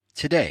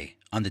today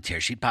on the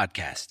Tearsheet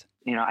Podcast.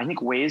 I think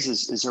Waze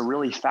is a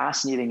really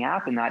fascinating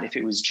app in that if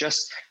it was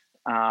just,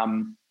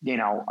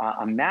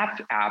 a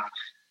map app,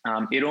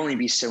 it'd only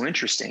be so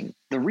interesting.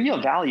 The real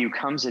value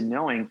comes in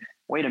knowing,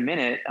 wait a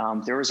minute,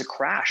 there was a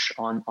crash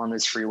on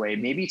this freeway.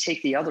 Maybe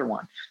take the other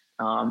one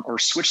or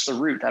switch the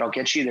route. That'll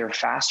get you there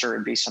faster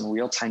and based on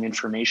real-time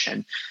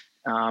information.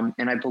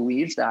 And I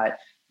believe that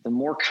the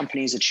more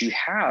companies that you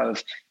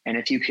have, and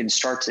if you can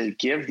start to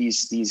give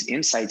these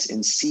insights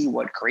and see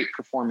what great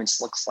performance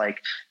looks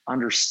like,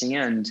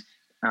 understand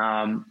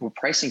what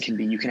pricing can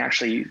be, you can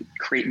actually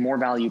create more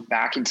value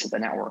back into the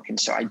network. And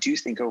so I do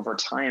think over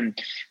time,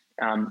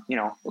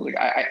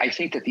 I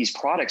think that these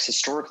products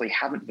historically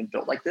haven't been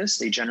built like this.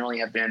 They generally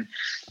have been,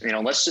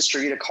 let's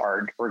distribute a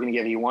card. We're going to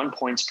give you 1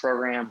 points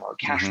program or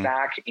cash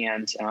back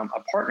and a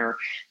partner,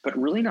 but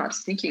really not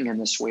thinking in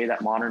this way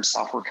that modern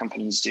software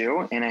companies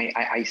do. And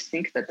I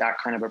think that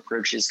kind of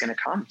approach is going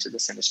to come to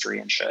this industry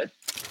and should.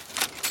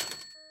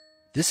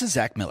 This is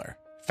Zach Miller,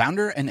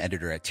 founder and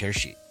editor at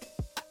Tearsheet.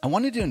 I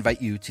wanted to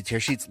invite you to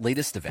Tearsheet's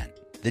latest event,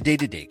 the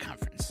Day-to-Day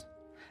Conference.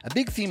 A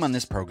big theme on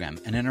this program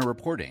and in our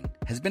reporting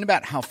has been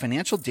about how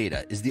financial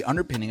data is the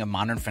underpinning of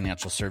modern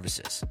financial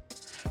services.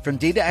 From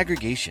data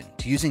aggregation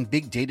to using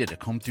big data to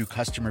comb through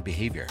customer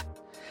behavior,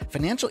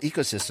 financial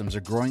ecosystems are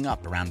growing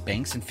up around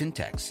banks and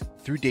fintechs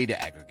through data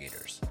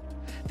aggregators.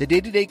 The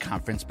Day-to-Day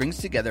Conference brings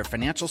together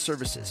financial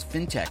services,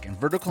 fintech, and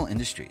vertical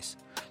industries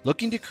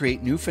looking to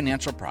create new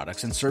financial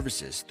products and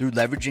services through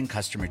leveraging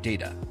customer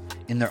data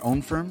in their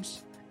own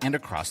firms and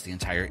across the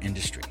entire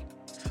industry.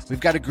 We've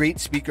got a great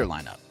speaker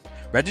lineup.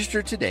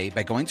 Register today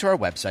by going to our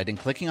website and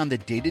clicking on the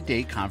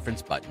Day-to-Day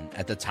Conference button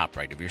at the top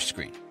right of your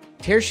screen.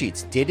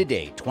 Tearsheet's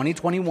Day-to-Day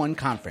 2021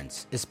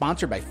 Conference is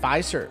sponsored by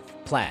Fiserv,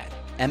 Plaid,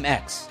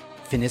 MX,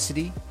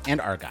 Finicity,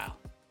 and Argyle.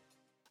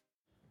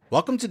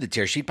 Welcome to the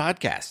Tearsheet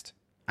Podcast.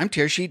 I'm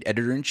Tearsheet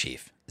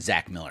Editor-in-Chief,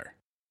 Zach Miller.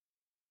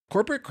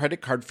 Corporate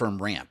credit card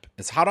firm Ramp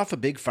is hot off a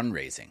big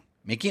fundraising,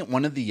 making it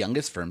one of the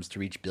youngest firms to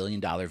reach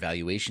billion-dollar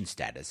valuation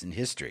status in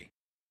history,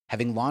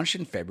 having launched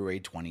in February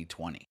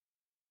 2020.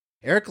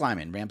 Eric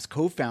Lyman, Ramp's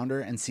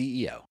co-founder and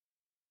CEO,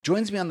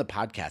 joins me on the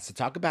podcast to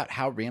talk about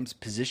how Ramp's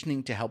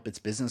positioning to help its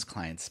business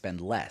clients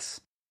spend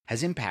less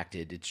has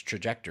impacted its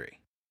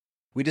trajectory.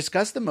 We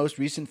discuss the most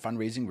recent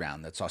fundraising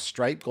round that saw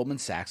Stripe, Goldman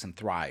Sachs, and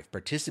Thrive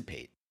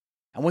participate,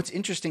 and what's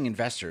interesting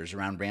investors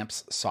around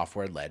Ramp's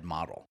software-led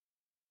model.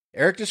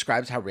 Eric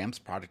describes how Ramp's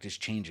product is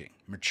changing,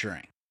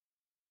 maturing.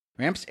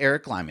 Ramp's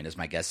Eric Lyman is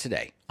my guest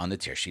today on the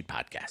Tearsheet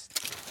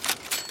Podcast.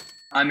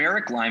 I'm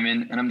Eric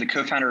Lyman, and I'm the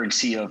co-founder and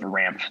CEO of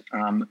Ramp.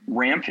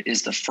 Ramp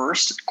is the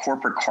first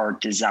corporate card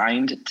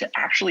designed to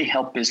actually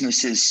help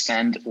businesses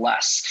spend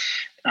less.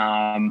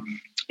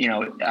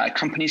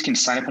 Companies can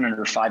sign up in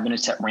under 5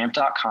 minutes at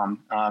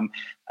ramp.com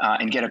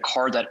and get a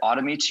card that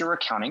automates your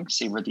accounting.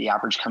 Say we're the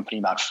average company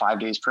about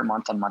 5 days per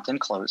month on month-end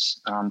close.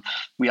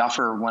 We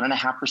offer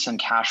 1.5%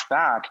 cash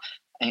back.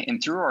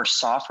 And through our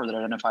software that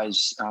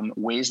identifies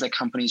ways that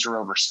companies are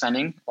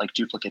overspending, like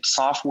duplicate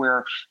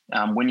software,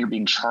 when you're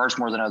being charged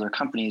more than other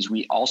companies,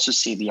 we also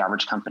save the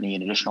average company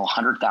an additional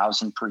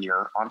 $100,000 per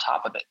year on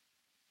top of it.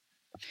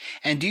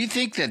 And do you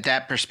think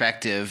that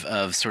perspective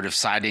of sort of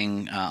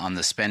siding on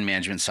the spend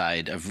management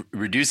side of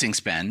reducing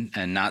spend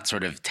and not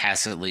sort of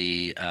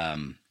tacitly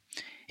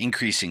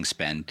increasing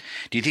spend,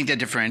 do you think that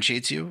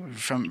differentiates you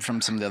from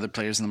some of the other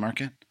players in the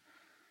market?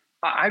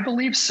 I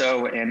believe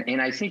so.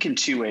 And I think in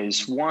 2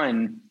 ways.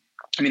 One,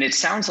 it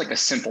sounds like a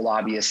simple,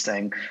 obvious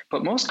thing,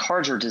 but most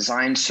cards are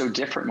designed so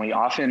differently.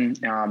 Often,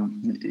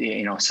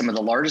 some of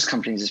the largest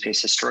companies in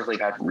space historically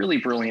have had really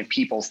brilliant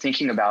people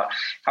thinking about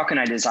how can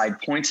I design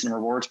points and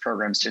rewards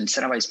programs to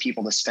incentivize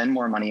people to spend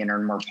more money and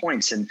earn more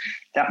points. And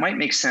that might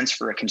make sense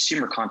for a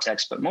consumer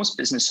context, but most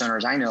business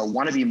owners I know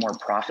want to be more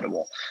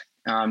profitable.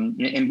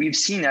 And we've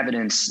seen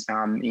evidence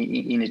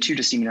in it too,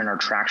 just even in our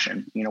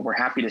traction. We're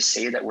happy to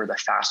say that we're the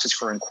fastest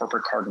growing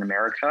corporate card in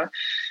America.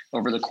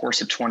 Over the course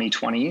of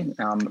 2020,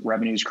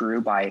 revenues grew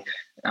by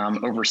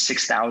over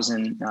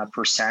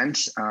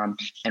 6,000%,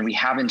 and we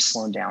haven't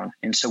slowed down.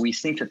 And so we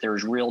think that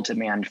there's real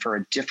demand for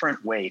a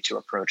different way to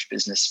approach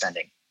business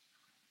spending.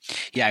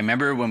 Yeah, I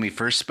remember when we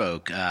first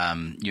spoke,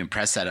 you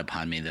impressed that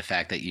upon me, the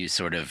fact that you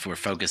sort of were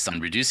focused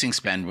on reducing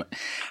spend,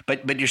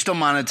 but you're still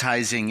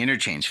monetizing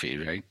interchange fee,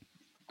 right?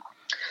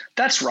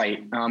 That's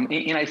right.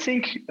 And I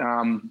think,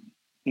 the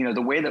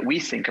way that we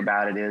think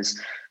about it is,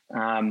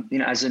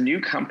 as a new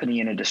company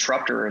and a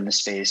disruptor in the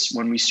space,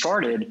 when we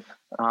started,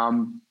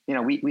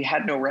 we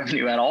had no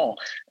revenue at all.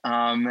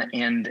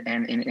 And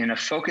a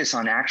focus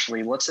on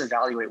actually, let's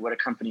evaluate what a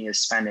company is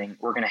spending.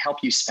 We're going to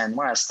help you spend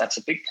less. That's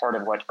a big part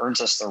of what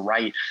earns us the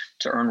right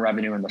to earn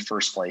revenue in the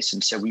first place.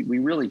 And so we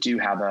really do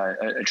have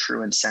a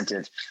true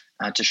incentive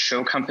to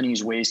show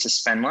companies ways to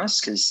spend less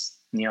because,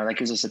 that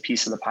gives us a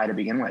piece of the pie to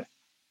begin with.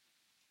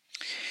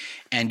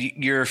 And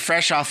you're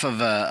fresh off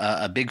of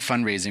a big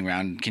fundraising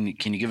round. Can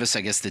you give us,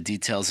 I guess, the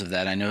details of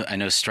that? I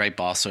know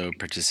Stripe also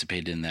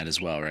participated in that as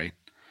well, right?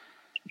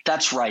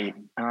 That's right.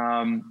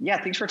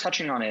 Yeah, thanks for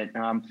touching on it.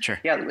 Sure.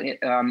 Yeah,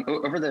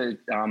 over the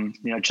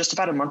just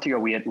about a month ago,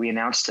 we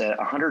announced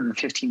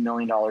 $115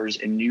 million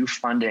in new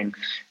funding,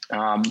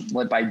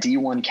 led by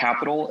D1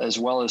 Capital as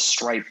well as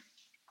Stripe,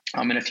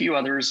 and a few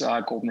others,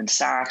 Goldman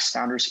Sachs,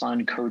 Founders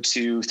Fund,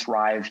 Coatue,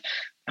 Thrive,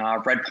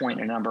 Redpoint,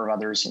 and a number of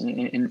others.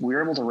 And we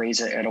were able to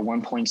raise it at a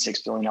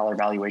 $1.6 billion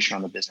valuation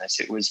on the business.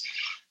 It was,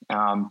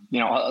 a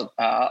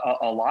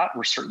lot.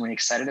 We're certainly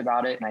excited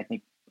about it. And I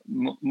think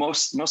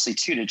mostly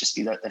too, to just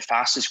be the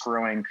fastest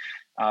growing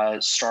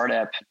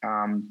startup,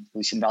 at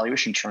least in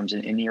valuation terms,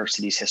 in New York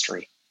City's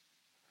history.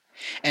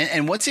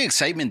 And what's the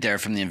excitement there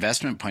from the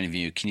investment point of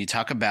view? Can you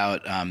talk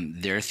about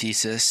their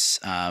thesis?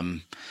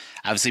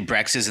 Obviously,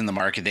 Brex is in the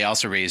market. They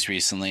also raised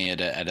recently at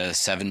a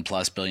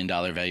 $7+ billion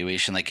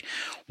valuation. Like,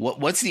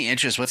 what's the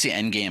interest? What's the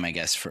end game, I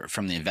guess,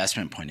 from the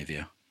investment point of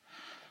view?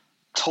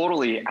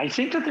 Totally. I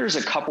think that there's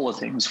a couple of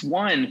things.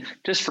 One,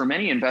 just for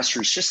many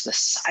investors, just the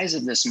size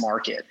of this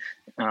market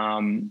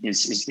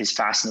is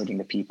fascinating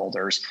to people.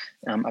 There's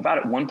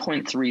about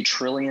 1.3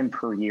 trillion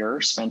per year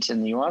spent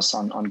in the U.S.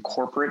 on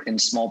corporate and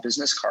small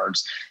business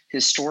cards.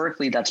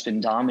 Historically, that's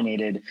been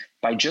dominated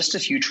by just a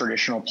few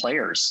traditional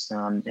players.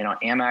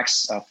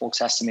 Amex,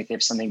 folks estimate they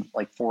have something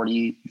like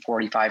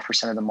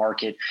 45% of the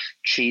market.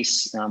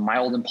 Chase, my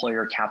old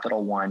employer,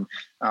 Capital One,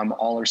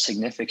 all are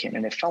significant,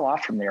 and it fell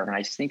off from there. And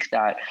I think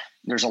that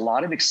there's a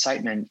lot of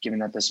excitement given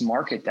that this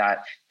market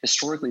that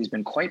historically has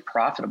been quite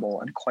profitable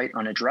and quite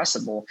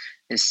unaddressable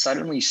is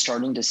suddenly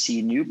starting to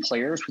see new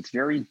players with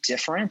very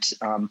different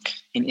and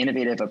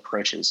innovative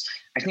approaches.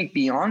 I think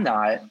beyond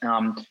that,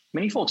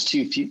 many folks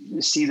too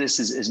see this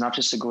as not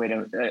just a great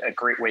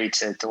way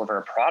to deliver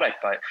a product,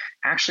 but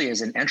actually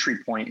as an entry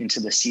point into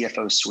the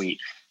CFO suite.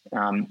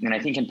 And I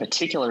think in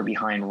particular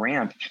behind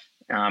Ramp,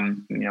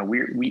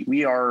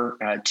 we are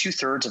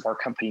 2/3 of our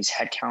company's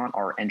headcount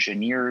are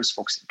engineers,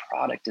 folks in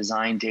product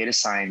design, data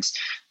science.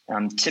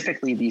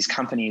 Typically, these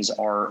companies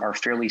are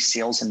fairly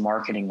sales and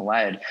marketing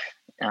led.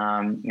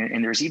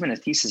 And there's even a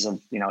thesis of,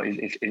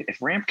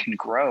 if Ramp can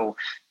grow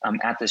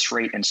at this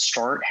rate and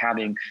start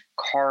having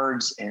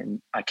cards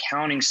and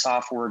accounting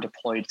software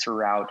deployed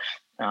throughout,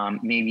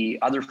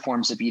 maybe other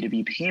forms of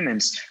B2B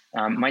payments,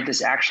 might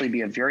this actually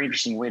be a very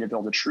interesting way to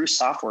build a true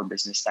software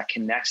business that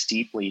connects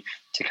deeply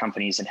to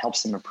companies and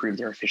helps them improve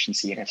their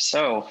efficiency? And if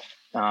so,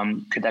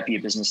 could that be a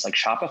business like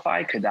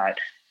Shopify? Could that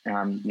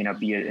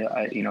be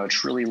a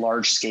truly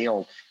large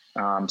scale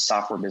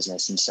software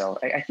business? And so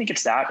I think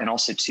it's that, and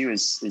also too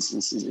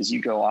as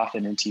you go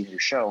often into your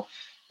show,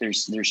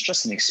 there's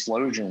just an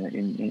explosion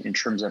in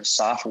terms of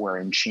software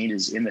and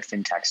changes in the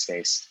fintech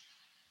space.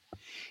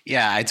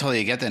 Yeah, I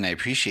totally get that, and I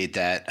appreciate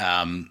that.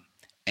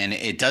 And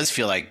it does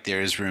feel like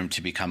there is room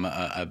to become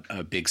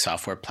a big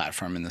software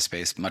platform in the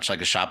space, much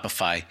like a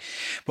Shopify.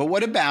 But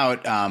what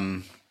about,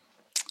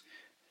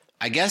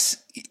 I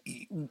guess,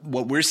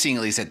 what we're seeing,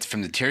 at least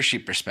from the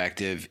Tearsheet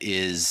perspective,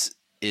 is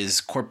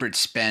corporate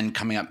spend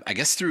coming up, I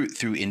guess,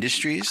 through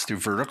industries, through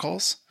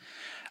verticals,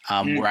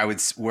 where I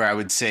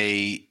would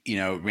say,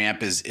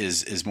 Ramp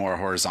is more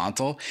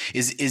horizontal.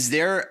 Is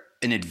there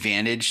an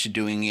advantage to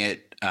doing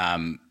it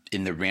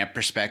in the Ramp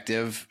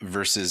perspective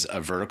versus a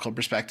vertical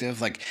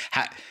perspective? Like,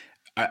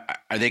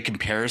 are they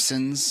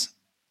comparisons?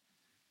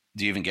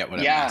 Do you even get what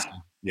I'm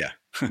asking? Yeah.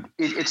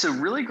 It's a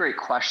really great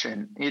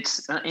question.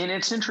 It's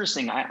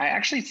interesting. I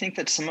actually think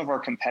that some of our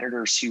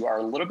competitors who are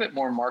a little bit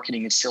more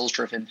marketing and sales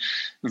driven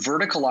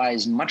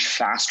verticalize much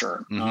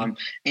faster. Mm-hmm.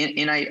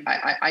 And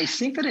I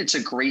think that it's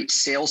a great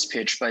sales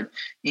pitch, but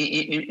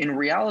in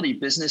reality,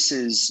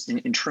 businesses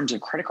in terms of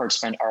credit card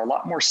spend are a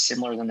lot more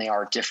similar than they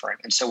are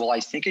different. And so while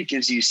I think it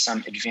gives you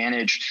some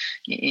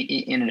advantage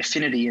in an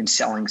affinity in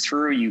selling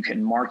through, you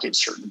can market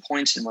certain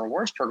points and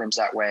rewards programs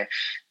that way.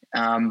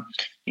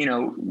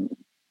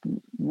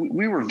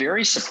 We were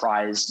very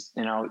surprised.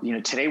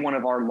 Today one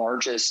of our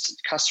largest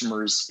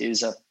customers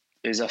is a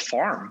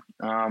farm.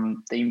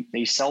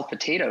 They sell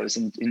potatoes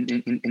and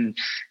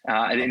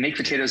they make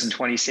potatoes in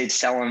 20 states,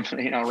 sell them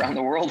around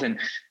the world, and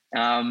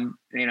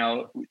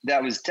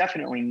that was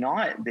definitely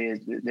not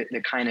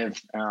the kind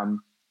of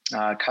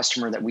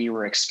customer that we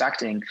were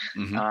expecting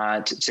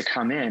to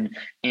come in.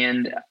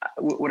 And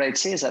what I'd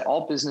say is that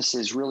all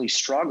businesses really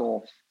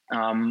struggle.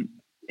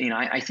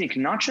 I think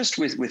not just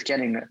with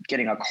getting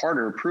a card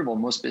or approval.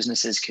 Most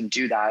businesses can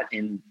do that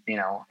in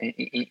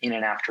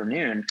an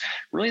afternoon.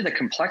 Really, the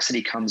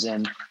complexity comes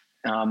in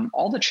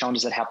all the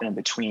challenges that happen in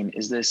between.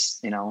 Is this,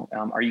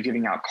 are you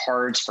giving out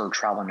cards for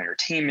travel and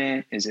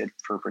entertainment? Is it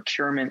for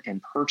procurement and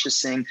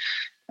purchasing?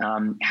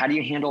 How do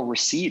you handle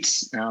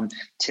receipts?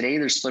 Today,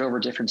 they're split over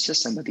different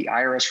systems, but the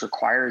IRS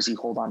requires you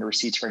hold on to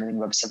receipts for anything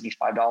above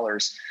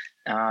 $75.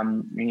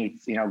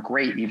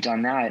 Great, you've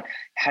done that.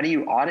 How do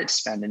you audit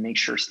spend and make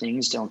sure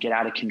things don't get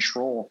out of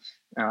control?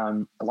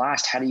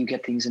 Last, how do you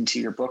get things into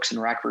your books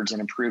and records and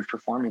improve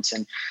performance?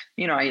 And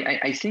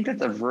I think that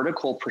the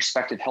vertical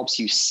perspective helps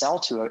you sell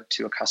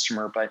to a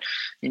customer, but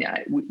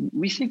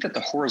we think that the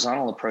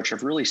horizontal approach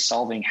of really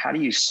solving how do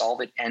you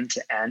solve it end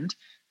to end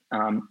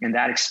in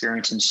that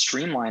experience and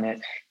streamline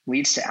it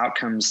leads to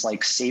outcomes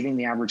like saving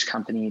the average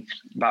company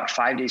about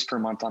 5 days per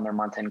month on their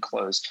month-end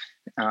close.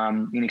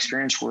 An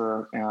experience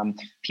where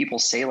people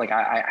say, like,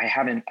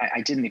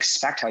 I didn't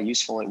expect how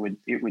useful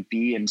it would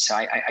be. And so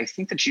I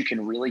think that you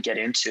can really get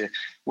into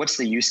what's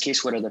the use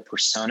case, what are the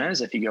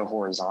personas if you go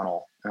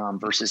horizontal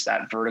versus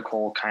that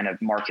vertical kind of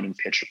marketing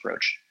pitch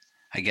approach.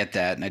 I get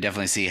that. And I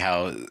definitely see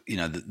how,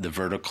 the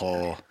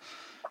vertical,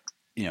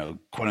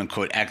 quote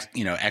unquote,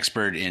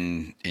 expert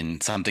in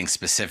something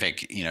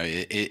specific,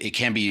 it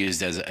can be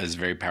used as a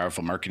very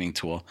powerful marketing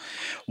tool.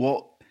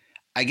 Well,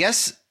 I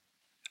guess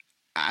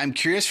I'm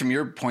curious from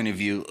your point of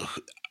view,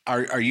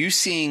 are you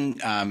seeing,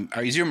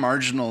 is your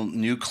marginal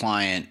new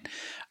client,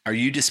 who are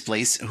you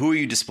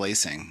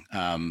displacing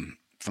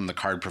from the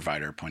card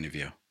provider point of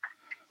view?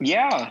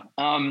 Yeah.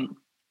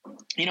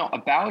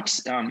 About,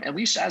 at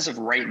least as of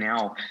right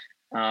now,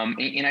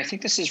 and I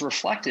think this is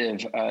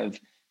reflective of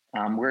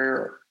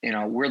where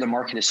the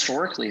market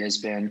historically has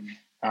been.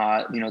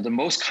 The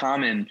most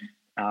common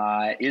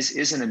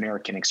is an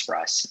American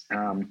Express.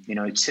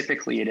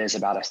 Typically it is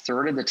about a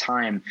third of the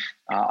time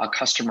a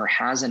customer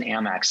has an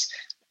Amex,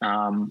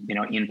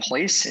 in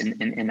place,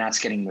 and that's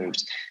getting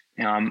moved.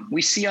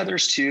 We see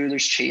others too.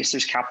 There's Chase,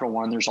 there's Capital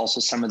One. There's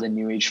also some of the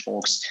new age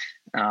folks,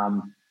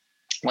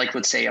 like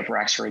let's say a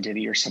Brex or a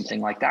Divvy or something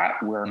like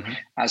that, where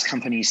as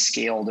companies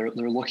scale, they're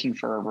looking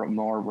for a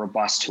more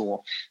robust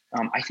tool.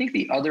 I think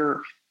the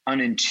other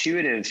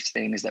unintuitive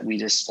things that we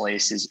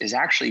displace is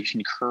actually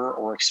Concur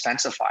or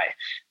Expensify.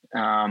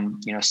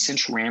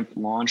 Since Ramp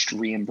launched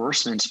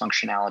reimbursements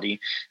functionality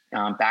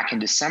back in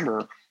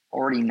December,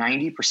 already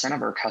 90%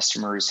 of our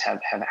customers have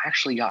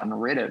actually gotten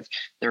rid of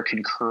their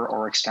Concur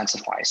or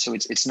Expensify. So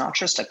it's not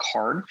just a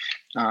card,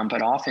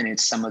 but often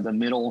it's some of the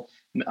middle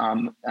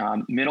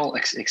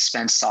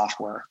expense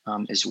software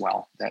as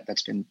well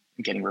that's been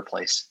getting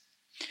replaced.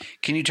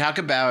 Can you talk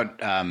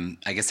about,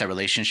 I guess, that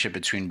relationship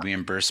between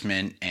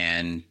reimbursement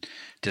and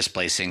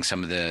displacing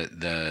some of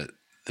the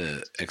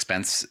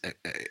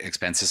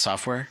expenses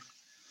software?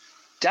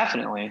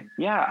 Definitely,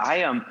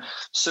 yeah.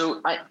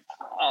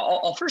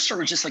 I'll first start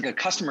with just like a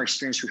customer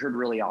experience we heard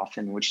really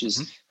often, which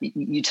is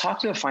you talk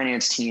to a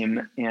finance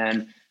team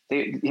and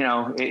they,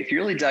 if you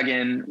really dug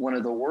in, one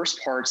of the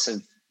worst parts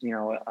of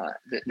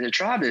the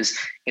job is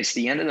it's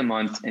the end of the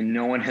month and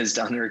no one has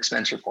done their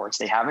expense reports.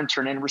 They haven't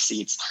turned in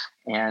receipts.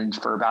 And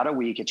for about a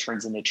week, it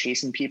turns into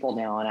chasing people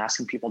down,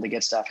 asking people to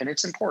get stuff. And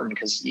it's important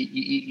because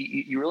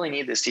you really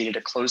need this data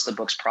to close the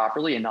books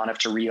properly and not have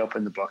to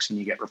reopen the books when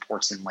you get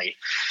reports in late.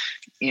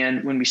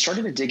 And when we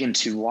started to dig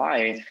into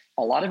why,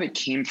 a lot of it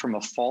came from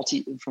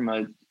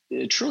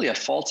truly a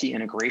faulty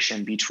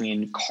integration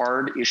between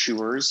card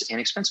issuers and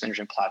expense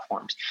management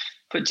platforms.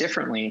 Put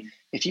differently,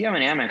 if you have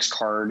an Amex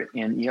card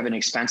and you have an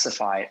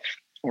Expensify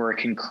or a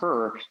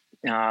Concur,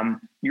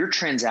 your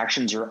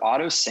transactions are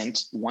auto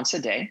synced once a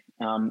day,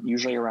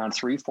 usually around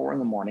 3-4 in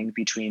the morning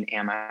between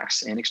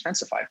Amex and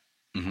Expensify.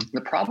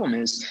 The problem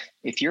is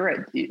if you're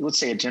at, let's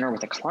say, a dinner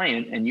with a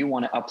client and you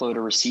want to upload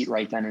a receipt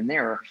right then and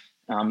there,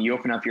 you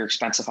open up your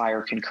Expensify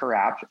or Concur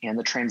app and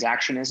the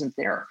transaction isn't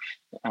there.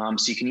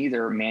 So you can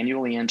either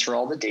manually enter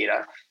all the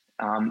data,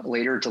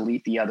 later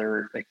delete the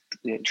other,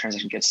 the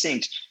transaction gets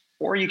synced,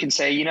 or you can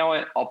say, you know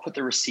what, I'll put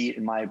the receipt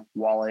in my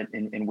wallet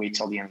and wait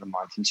till the end of the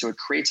month. And so it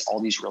creates all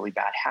these really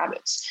bad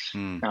habits.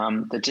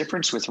 The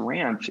difference with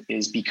Ramp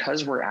is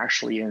because we're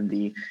actually in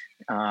the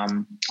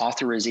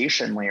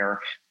authorization layer,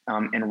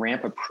 and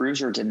Ramp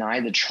approves or deny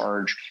the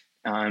charge,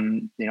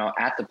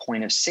 at the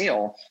point of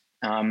sale,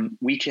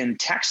 we can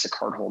text the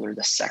cardholder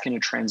the second a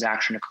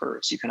transaction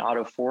occurs. You can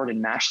auto forward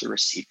and match the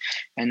receipt.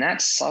 And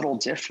that subtle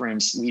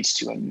difference leads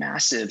to a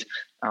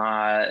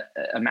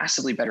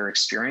massively better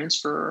experience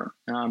for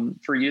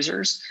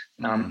users,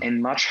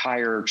 and much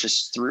higher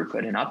just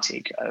throughput and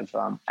uptake of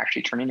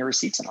actually turning the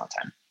receipts in on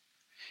time.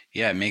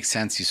 Yeah, it makes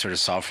sense. You sort of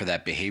solve for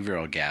that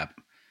behavioral gap.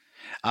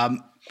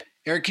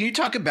 Eric, can you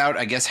talk about,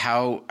 I guess,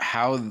 how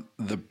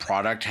the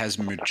product has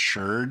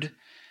matured?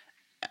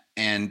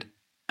 And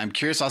I'm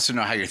curious also to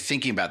know how you're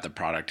thinking about the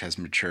product has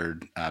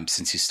matured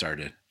since you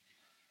started.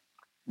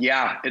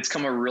 Yeah, it's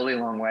come a really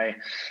long way.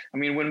 I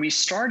mean, when we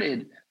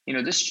started,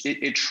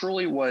 it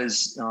truly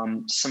was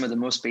some of the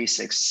most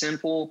basic,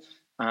 simple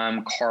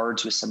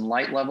cards with some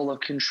light level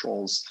of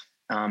controls,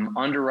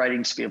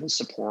 underwriting to be able to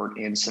support,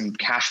 and some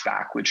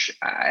cashback, which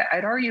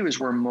I'd argue is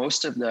where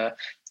most of the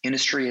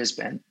industry has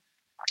been.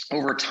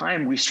 Over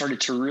time, we've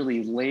started to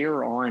really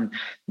layer on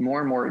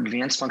more and more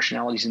advanced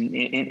functionalities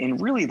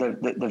and really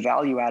the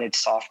value-added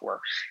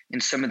software.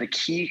 And some of the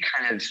key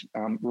kind of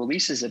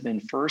releases have been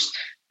first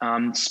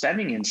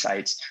spending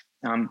insights.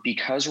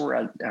 Because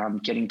we're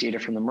getting data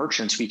from the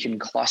merchants, we can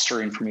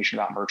cluster information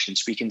about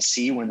merchants. We can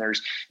see when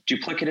there's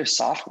duplicative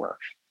software.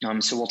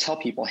 So we'll tell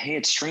people, hey,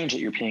 it's strange that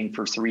you're paying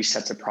for 3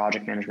 sets of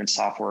project management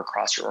software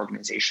across your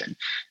organization.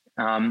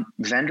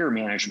 Vendor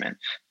management.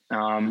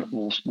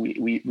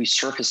 We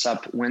surface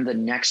up when the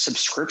next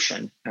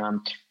subscription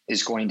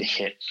is going to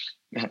hit,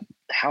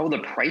 how the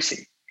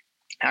pricing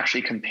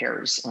actually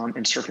compares,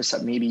 and surface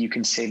up maybe you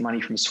can save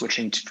money from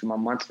switching from a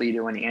monthly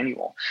to an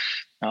annual.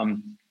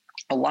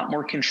 a lot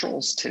more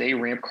controls. Today,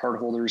 Ramp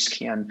cardholders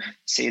can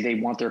say they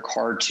want their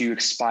card to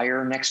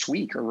expire next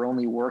week or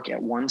only work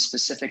at one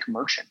specific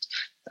merchant.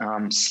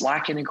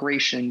 Slack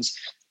integrations,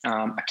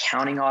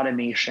 accounting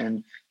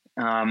automation,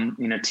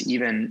 to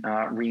even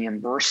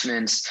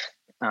reimbursements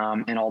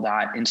and all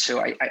that. And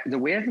so the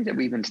way I think that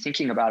we've been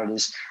thinking about it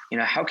is,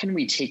 how can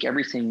we take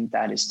everything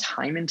that is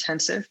time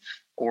intensive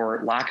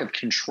or lack of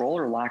control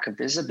or lack of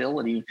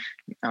visibility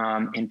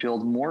and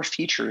build more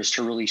features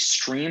to really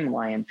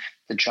streamline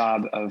the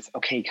job of,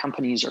 okay,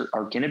 companies are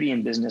going to be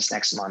in business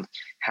next month.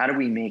 How do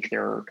we make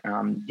their,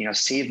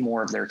 save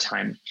more of their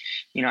time?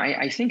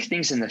 I think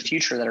things in the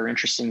future that are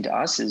interesting to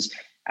us is,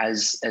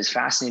 as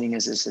fascinating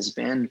as this has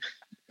been,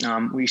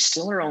 we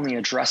still are only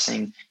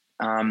addressing,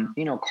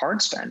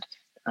 card spend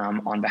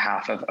on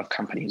behalf of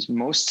companies.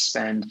 Most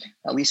spend,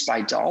 at least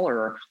by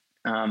dollar,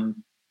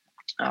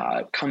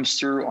 comes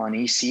through on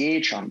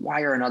ACH, on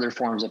wire, and other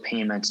forms of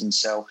payments. And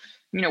so,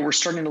 we're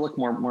starting to look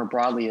more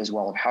broadly as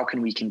well of how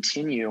can we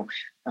continue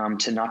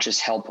to not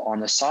just help on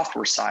the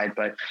software side,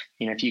 but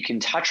if you can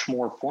touch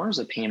more forms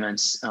of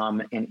payments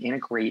and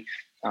integrate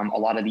a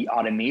lot of the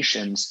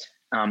automations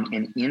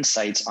and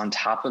insights on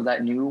top of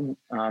that new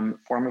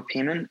form of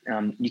payment,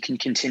 you can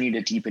continue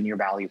to deepen your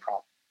value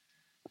prop.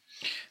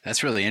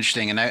 That's really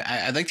interesting. And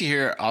I'd like to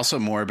hear also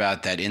more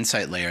about that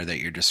insight layer that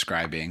you're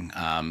describing.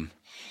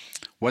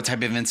 What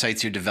type of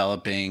insights you're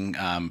developing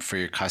for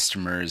your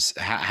customers,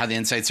 how the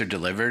insights are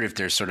delivered, if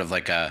there's sort of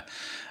like a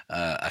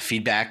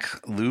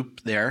feedback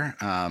loop there,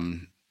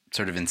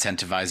 sort of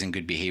incentivizing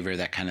good behavior,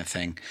 that kind of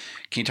thing.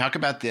 Can you talk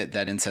about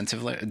that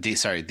incentive layer?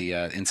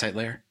 The insight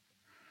layer?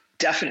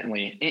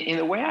 Definitely. And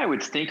the way I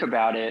would think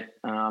about it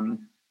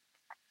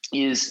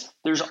is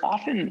there's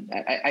often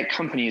at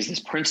companies this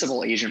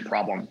principal agent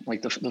problem,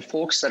 like the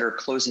folks that are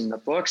closing the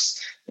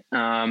books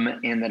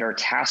and that are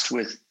tasked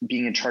with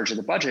being in charge of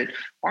the budget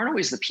aren't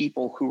always the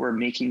people who are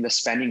making the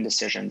spending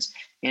decisions.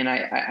 And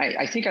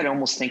I think I'd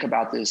almost think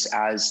about this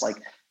as like,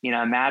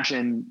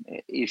 imagine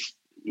if,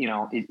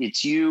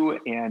 it's you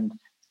and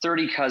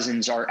 30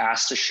 cousins are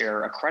asked to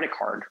share a credit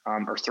card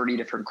or 30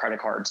 different credit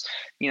cards.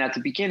 At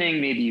the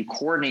beginning, maybe you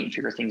coordinate and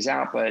figure things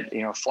out, but,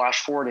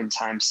 flash forward in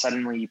time,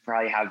 suddenly you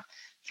probably have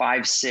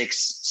 5-6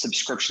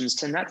 subscriptions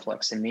to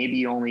Netflix. And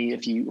maybe only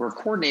if you were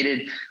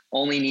coordinated,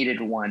 only needed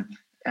one.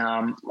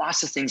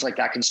 Lots of things like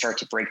that can start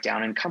to break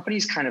down, and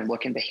companies kind of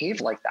look and behave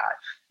like that,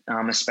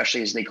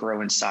 especially as they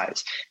grow in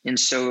size. And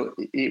so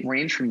it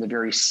ranged from the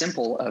very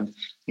simple of,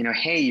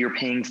 hey, you're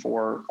paying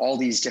for all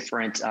these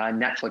different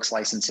Netflix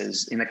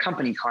licenses. In the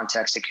company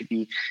context, it could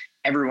be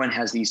everyone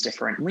has these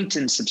different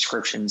LinkedIn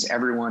subscriptions.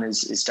 Everyone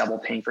is double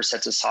paying for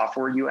sets of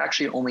software. You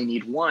actually only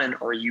need one,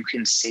 or you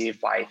can save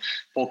by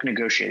bulk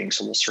negotiating.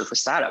 So we'll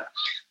surface that up.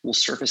 We'll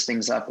surface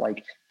things up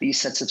like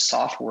these sets of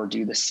software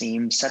do the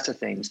same sets of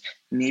things.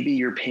 Maybe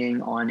you're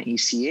paying on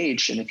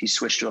ACH, and if you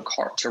switch to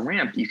to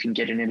Ramp, you can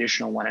get an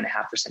additional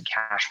 1.5%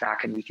 cash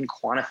back, and we can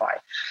quantify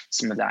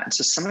some of that. And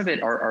so some of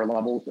it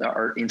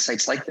are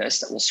insights like this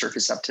that will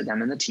surface up to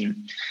them and the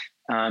team.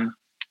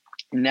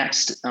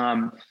 Next,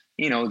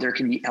 there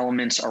can be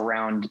elements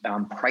around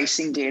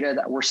pricing data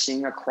that we're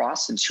seeing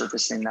across and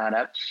surfacing that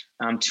up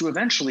to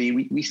eventually,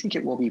 we think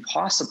it will be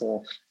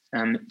possible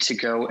to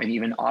go and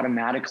even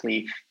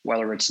automatically,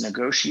 whether it's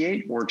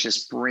negotiate or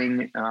just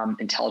bring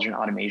intelligent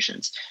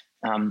automations.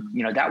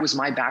 That was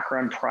my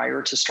background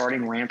prior to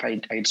starting Ramp.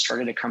 I had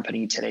started a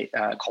company today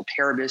called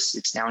Paribus.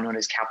 It's now known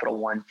as Capital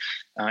One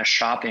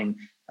Shopping.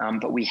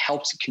 But we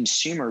helped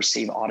consumers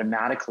save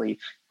automatically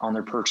on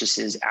their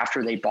purchases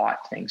after they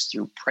bought things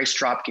through price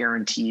drop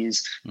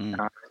guarantees,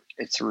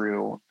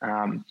 through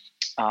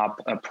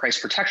price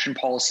protection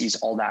policies,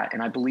 all that.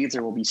 And I believe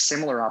there will be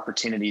similar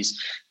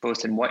opportunities,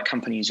 both in what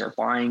companies are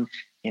buying,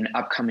 in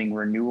upcoming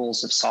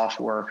renewals of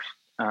software,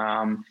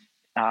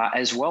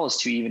 as well as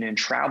to even in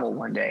travel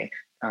one day,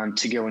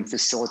 to go and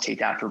facilitate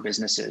that for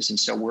businesses. And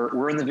so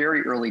we're in the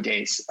very early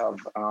days of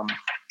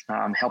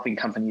helping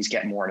companies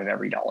get more out of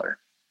every dollar.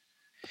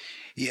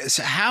 Yeah.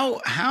 So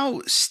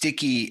how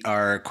sticky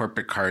are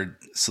corporate card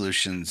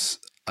solutions?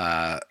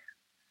 And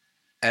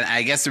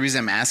I guess the reason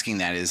I'm asking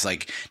that is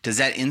like, does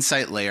that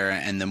insight layer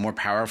and the more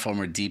powerful,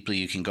 more deeply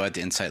you can go at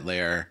the insight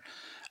layer,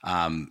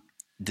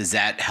 does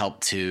that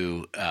help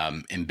to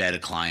embed a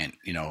client,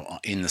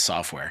 in the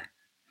software?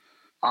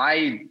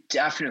 I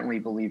definitely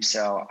believe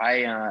so.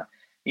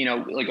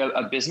 Like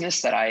a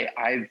business that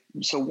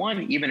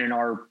even in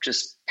our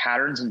just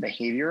patterns and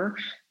behavior,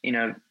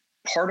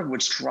 part of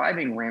what's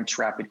driving Ramp's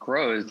rapid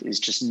growth is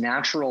just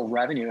natural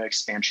revenue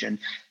expansion,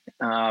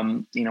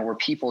 where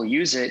people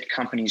use it,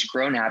 companies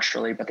grow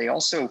naturally, but they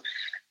also,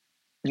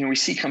 we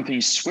see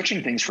companies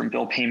switching things from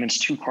bill payments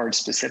to cards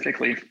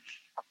specifically,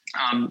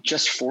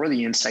 just for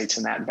the insights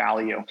and that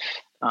value,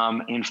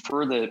 and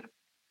for the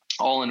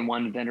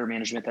all-in-one vendor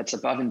management that's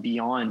above and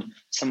beyond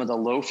some of the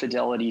low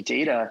fidelity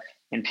data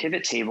and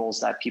pivot tables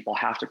that people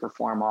have to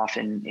perform off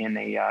in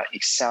a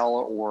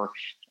Excel or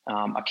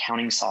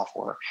accounting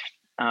software.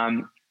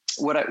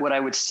 What I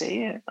would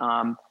say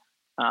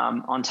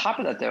On top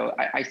of that, though,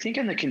 I think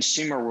in the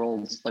consumer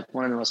world, like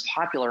one of the most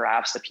popular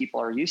apps that people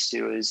are used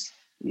to is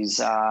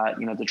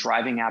the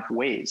driving app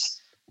Waze.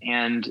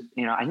 And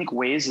I think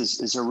Waze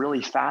is a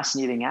really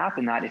fascinating app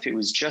in that if it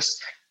was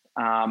just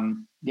a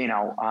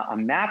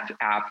map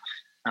app,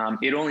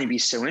 it'd only be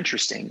so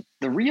interesting.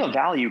 The real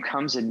value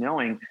comes in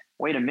knowing,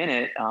 wait a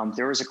minute,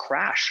 there was a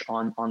crash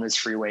on this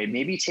freeway.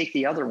 Maybe take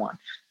the other one,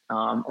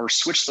 or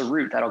switch the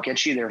route. That'll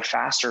get you there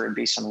faster and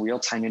based on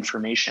real-time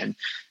information.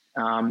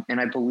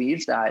 And I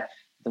believe that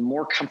the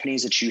more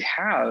companies that you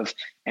have,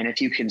 and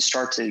if you can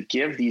start to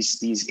give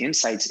these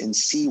insights and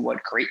see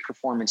what great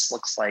performance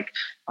looks like,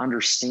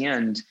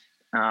 understand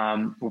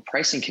what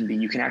pricing can be,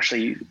 you can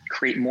actually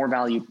create more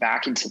value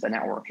back into the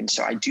network. And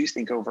so I do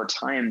think over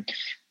time,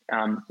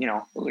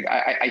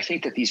 I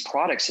think that these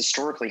products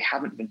historically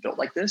haven't been built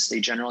like this. They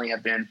generally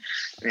have been,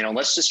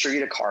 let's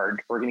distribute a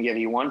card. We're going to give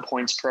you 1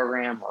 points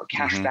program or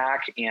cash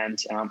back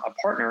and a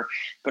partner,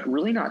 but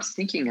really not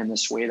thinking in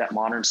this way that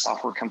modern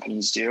software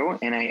companies do.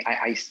 And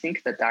I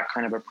think that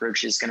kind of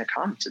approach is going to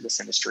come to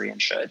this industry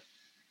and should.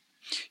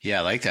 Yeah,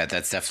 I like that.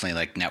 That's definitely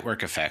like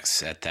network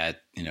effects at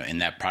that, in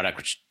that product,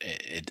 which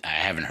I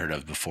haven't heard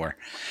of before.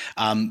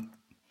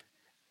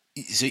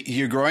 So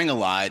you're growing a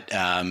lot.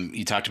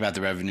 You talked about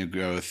the revenue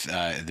growth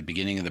at the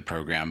beginning of the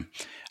program.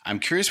 I'm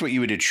curious what you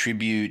would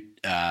attribute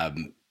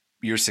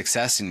your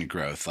success in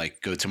growth,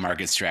 like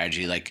go-to-market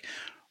strategy, like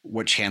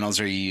what channels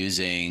are you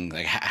using?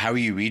 Like how are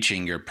you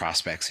reaching your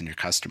prospects and your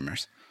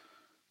customers?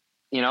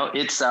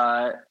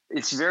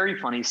 It's very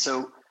funny.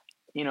 So,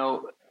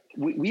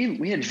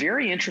 we had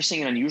very interesting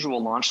and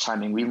unusual launch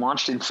timing. We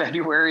launched in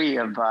February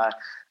of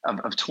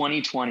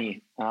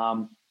 2020.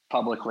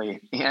 Publicly,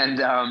 and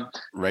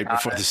right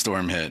before the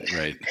storm hit,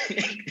 right?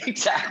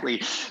 Exactly.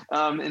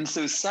 And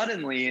so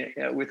suddenly,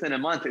 within a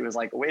month, it was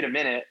like, wait a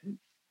minute,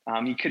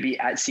 you could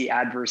see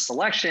adverse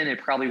selection.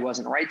 It probably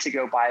wasn't right to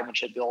go buy a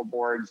bunch of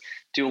billboards,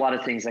 do a lot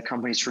of things that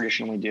companies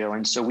traditionally do.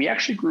 And so we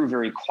actually grew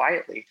very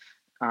quietly.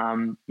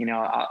 What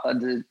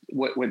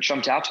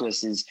jumped out to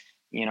us is,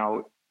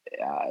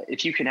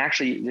 if you can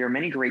actually, there are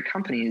many great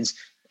companies.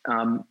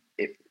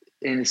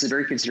 And it's a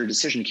very considered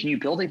decision. Can you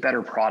build a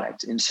better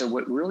product? And so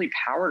what really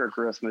powered our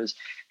growth was,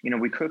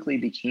 we quickly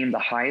became the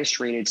highest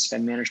rated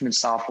spend management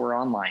software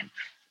online.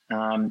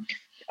 And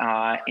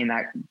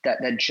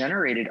that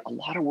generated a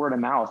lot of word of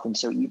mouth. And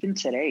so even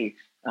today,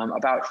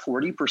 about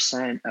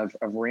 40% of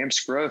Ramp's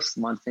growth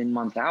month in,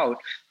 month out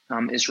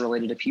is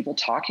related to people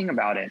talking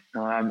about it,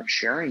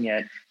 sharing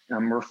it,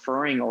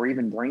 referring, or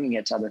even bringing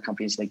it to other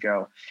companies they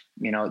go.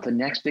 The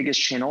next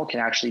biggest channel can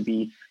actually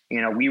be,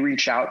 we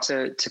reach out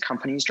to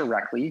companies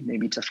directly,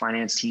 maybe to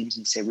finance teams,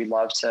 and say, we'd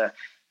love to,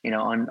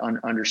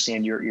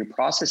 understand your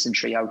process and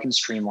show you how we can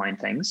streamline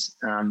things.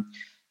 And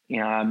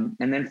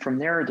then from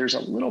there, there's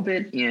a little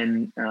bit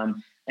in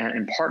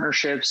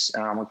partnerships.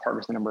 We partner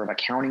with a number of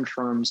accounting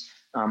firms,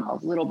 a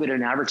little bit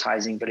in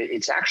advertising, but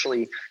it's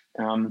actually,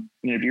 to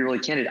be really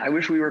candid, I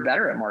wish we were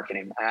better at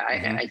marketing.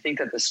 I think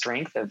that the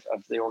strength of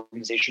the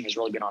organization has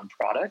really been on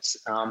products,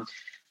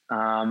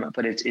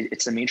 but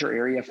it's a major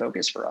area of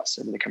focus for us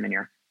over the coming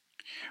year.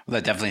 Well,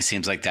 that definitely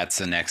seems like that's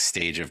the next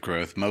stage of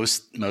growth.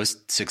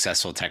 Most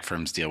successful tech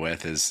firms deal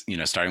with is,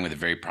 starting with a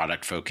very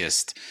product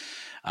focused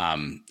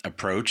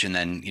approach. And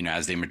then,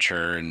 as they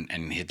mature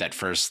and hit that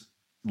first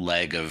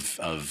leg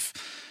of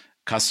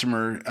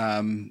customer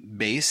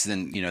base,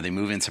 then, they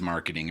move into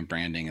marketing and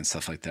branding and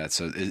stuff like that.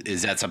 So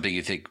is that something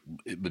you think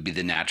would be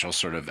the natural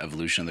sort of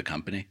evolution of the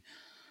company?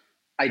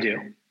 I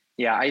do.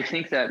 Yeah, I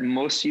think that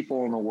most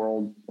people in the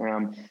world,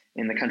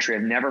 in the country,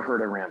 have never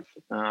heard of Ramp.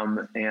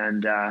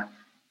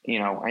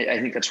 I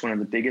think that's one of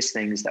the biggest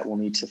things that we'll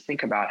need to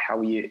think about, how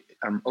we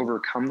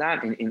overcome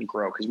that and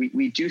grow. Because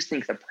we do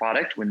think the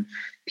product, when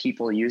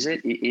people use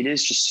it, it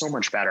is just so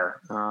much better.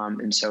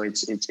 And so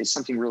it's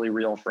something really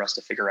real for us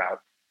to figure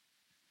out.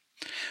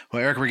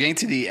 Well, Eric, we're getting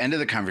to the end of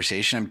the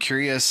conversation. I'm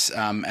curious,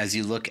 as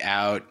you look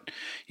out,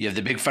 you have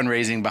the big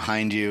fundraising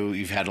behind you.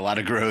 You've had a lot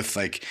of growth.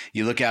 Like,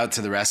 you look out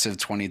to the rest of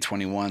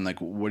 2021, like,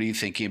 what are you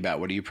thinking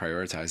about? What are you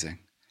prioritizing?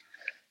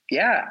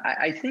 Yeah,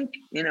 I think,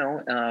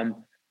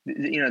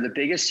 the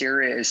biggest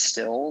area is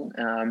still,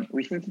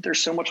 we think that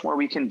there's so much more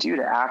we can do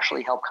to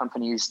actually help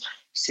companies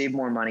save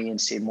more money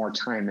and save more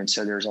time. And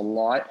so there's a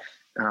lot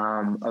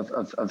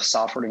of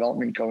software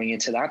development going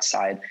into that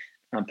side,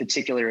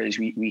 particularly as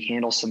we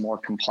handle some more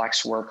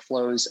complex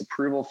workflows,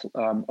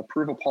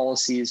 approval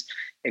policies,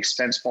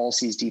 expense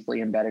policies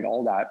deeply embedded,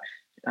 all that.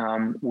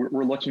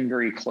 We're looking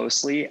very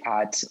closely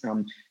at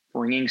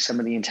bringing some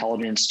of the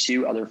intelligence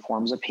to other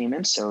forms of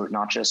payments. So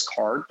not just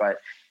card, but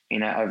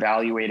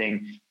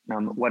evaluating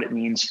what it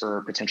means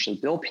for potentially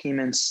bill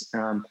payments.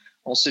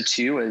 Also,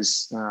 too,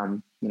 as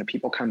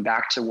people come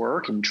back to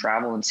work and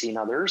travel and seeing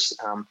others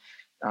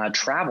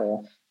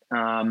travel.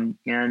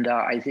 And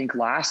I think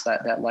last,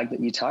 that leg that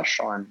you touched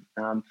on,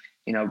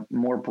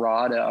 more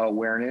broad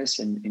awareness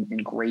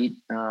and great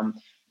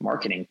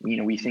marketing.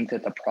 We think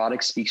that the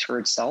product speaks for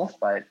itself,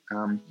 but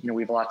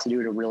we have a lot to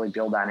do to really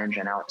build that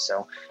engine out.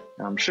 So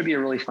should be a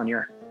really fun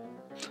year.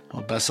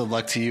 Well, best of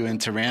luck to you and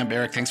to Ramp.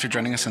 Eric, thanks for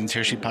joining us on the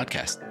Tearsheet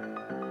podcast.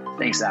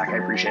 Thanks, Zach. I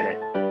appreciate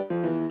it.